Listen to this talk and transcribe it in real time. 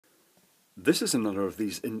This is another of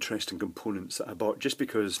these interesting components that I bought just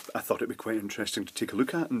because I thought it'd be quite interesting to take a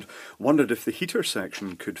look at and wondered if the heater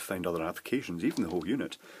section could find other applications, even the whole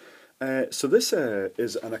unit. So this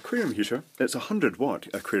is an aquarium heater. It's a 100-watt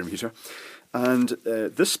aquarium heater, and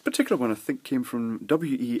this particular one I think came from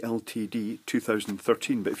WELTD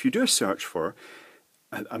 2013, but if you do a search for,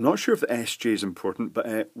 I'm not sure if the SJ is important, but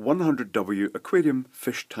 100W Aquarium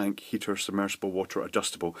Fish Tank Heater Submersible Water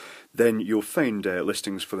Adjustable, then you'll find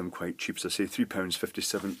listings for them quite cheap. So I say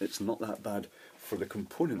 £3.57, it's not that bad for the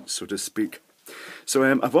components, so to speak. So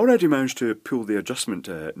I've already managed to pull the adjustment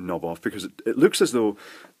knob off, because it looks as though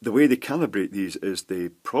the way they calibrate these is they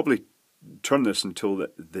probably turn this until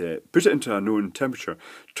they put it into a known temperature,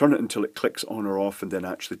 turn it until it clicks on or off, and then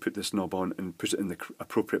actually put this knob on and put it in the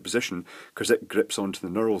appropriate position, because it grips onto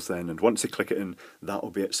the knurls then, and once they click it in, that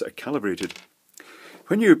will be it sort of calibrated.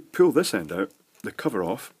 When you pull this end out, the cover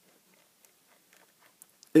off,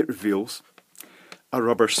 it reveals a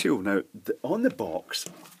rubber seal. Now, on the box,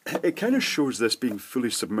 it kind of shows this being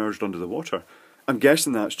fully submerged under the water. I'm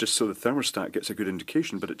guessing that's just so the thermostat gets a good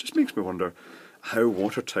indication, but it just makes me wonder how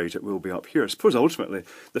watertight it will be up here. I suppose ultimately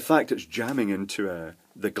the fact it's jamming into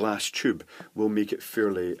the glass tube will make it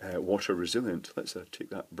fairly water resilient. Let's take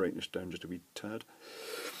that brightness down just a wee tad.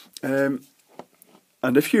 And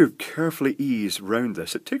if you carefully ease round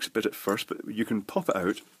this, it takes a bit at first, but you can pop it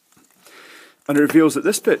out. And it reveals that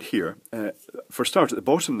this bit here, for a start, at the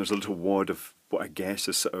bottom there's a little wad of what I guess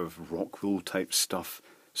is sort of rock wool type stuff,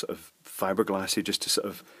 sort of fiberglassy, just to sort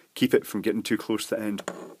of keep it from getting too close to the end.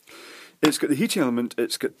 It's got the heating element,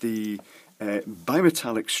 it's got the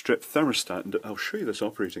bimetallic strip thermostat, and I'll show you this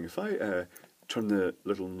operating. If I turn the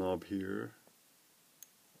little knob here,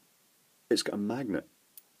 it's got a magnet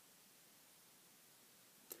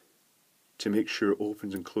to make sure it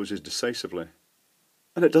opens and closes decisively.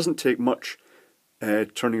 And it doesn't take much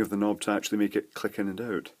turning of the knob to actually make it click in and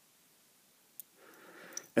out.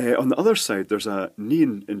 On the other side there's a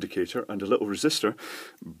neon indicator and a little resistor,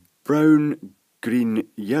 brown, green,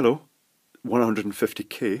 yellow,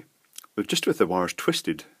 150k, with the wires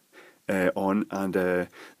twisted on, and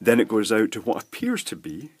then it goes out to what appears to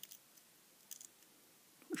be,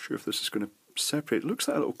 not sure if this is going to separate, it looks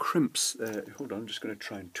like a little crimps, hold on, I'm just going to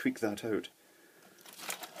try and tweak that out.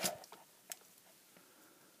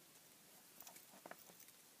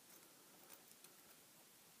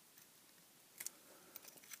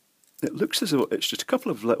 It looks as though it's just a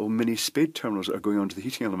couple of little mini spade terminals that are going onto the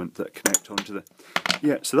heating element that connect onto the...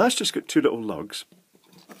 Yeah, so that's just got two little lugs.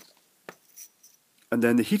 And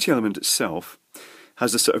then the heating element itself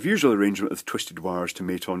has a sort of usual arrangement of twisted wires to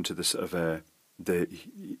mate onto the sort of the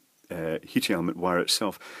heating element wire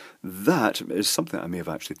itself. That is something I may have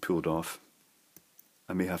actually pulled off.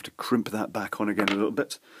 I may have to crimp that back on again a little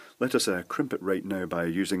bit. Let us crimp it right now by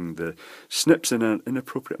using the snips in an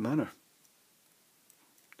inappropriate manner.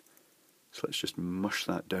 So let's just mush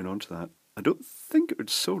that down onto that. I don't think it would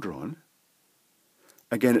solder on.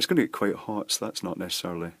 Again, it's going to get quite hot, so that's not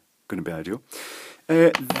necessarily going to be ideal.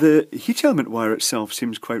 The heat element wire itself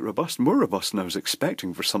seems quite robust, more robust than I was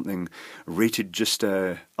expecting for something rated just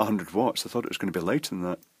 100 watts. I thought it was going to be lighter than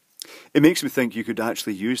that. It makes me think you could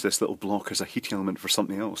actually use this little block as a heat element for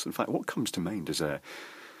something else. In fact, what comes to mind is,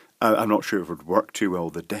 I'm not sure if it would work too well,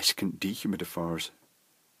 the desiccant dehumidifiers.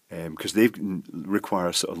 Because they require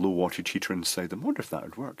a sort of low wattage heater inside them. I wonder if that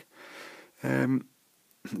would work.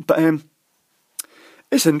 But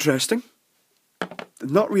it's interesting.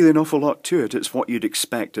 Not really an awful lot to it. It's what you'd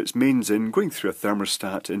expect. It's mains in, going through a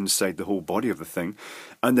thermostat inside the whole body of the thing,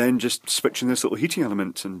 and then just switching this little heating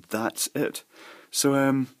element, and that's it.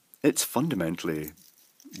 So it's fundamentally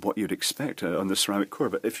what you'd expect on the ceramic core.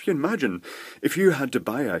 But if you imagine, if you had to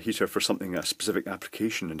buy a heater for something, a specific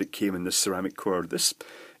application, and it came in this ceramic core, this...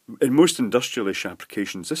 In most industrialish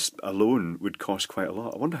applications, this alone would cost quite a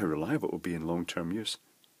lot. I wonder how reliable it will be in long-term use.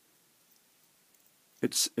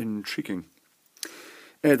 It's intriguing.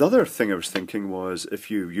 The other thing I was thinking was,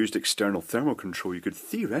 if you used external thermal control, you could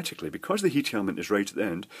theoretically, because the heat element is right at the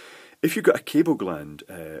end, if you got a cable gland,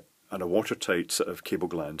 and a watertight sort of cable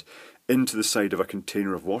gland, into the side of a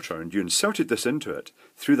container of water, and you inserted this into it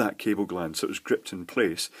through that cable gland so it was gripped in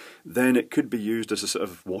place, then it could be used as a sort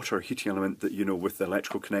of water heating element that, you know, with the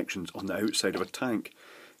electrical connections on the outside of a tank.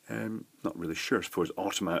 Not really sure. I suppose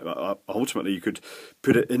ultimately you could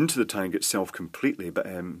put it into the tank itself completely, but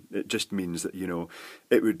it just means that, you know,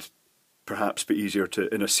 it would perhaps be easier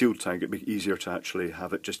to, in a sealed tank, it'd be easier to actually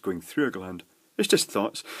have it just going through a gland. It's just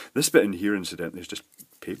thoughts. This bit in here, incidentally, is just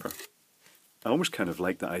paper. I almost kind of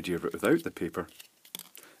like the idea of it without the paper.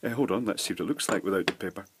 Hold on, let's see what it looks like without the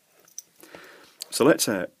paper. So let's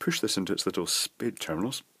push this into its little spade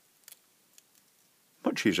terminals.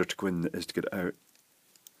 much easier to go in than it is to get it out.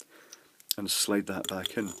 And slide that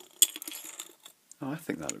back in. Oh, I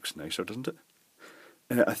think that looks nicer, doesn't it?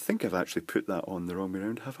 I think I've actually put that on the wrong way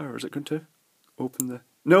around, have I? Or is it going to open the...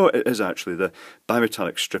 No, it is actually. The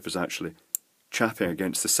bimetallic strip is actually chapping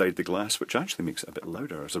against the side of the glass, which actually makes it a bit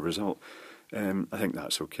louder as a result. I think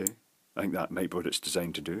that's okay. I think that might be what it's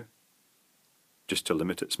designed to do, just to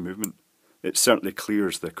limit its movement. It certainly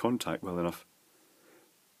clears the contact well enough.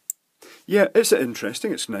 Yeah, it's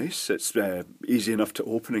interesting, it's nice, it's easy enough to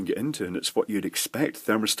open and get into, and it's what you'd expect.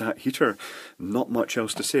 Thermostat heater, not much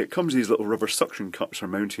else to say. It comes with these little rubber suction cups for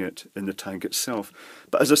mounting it in the tank itself.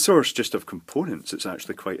 But as a source just of components, it's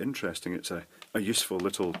actually quite interesting. It's a useful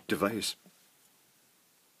little device.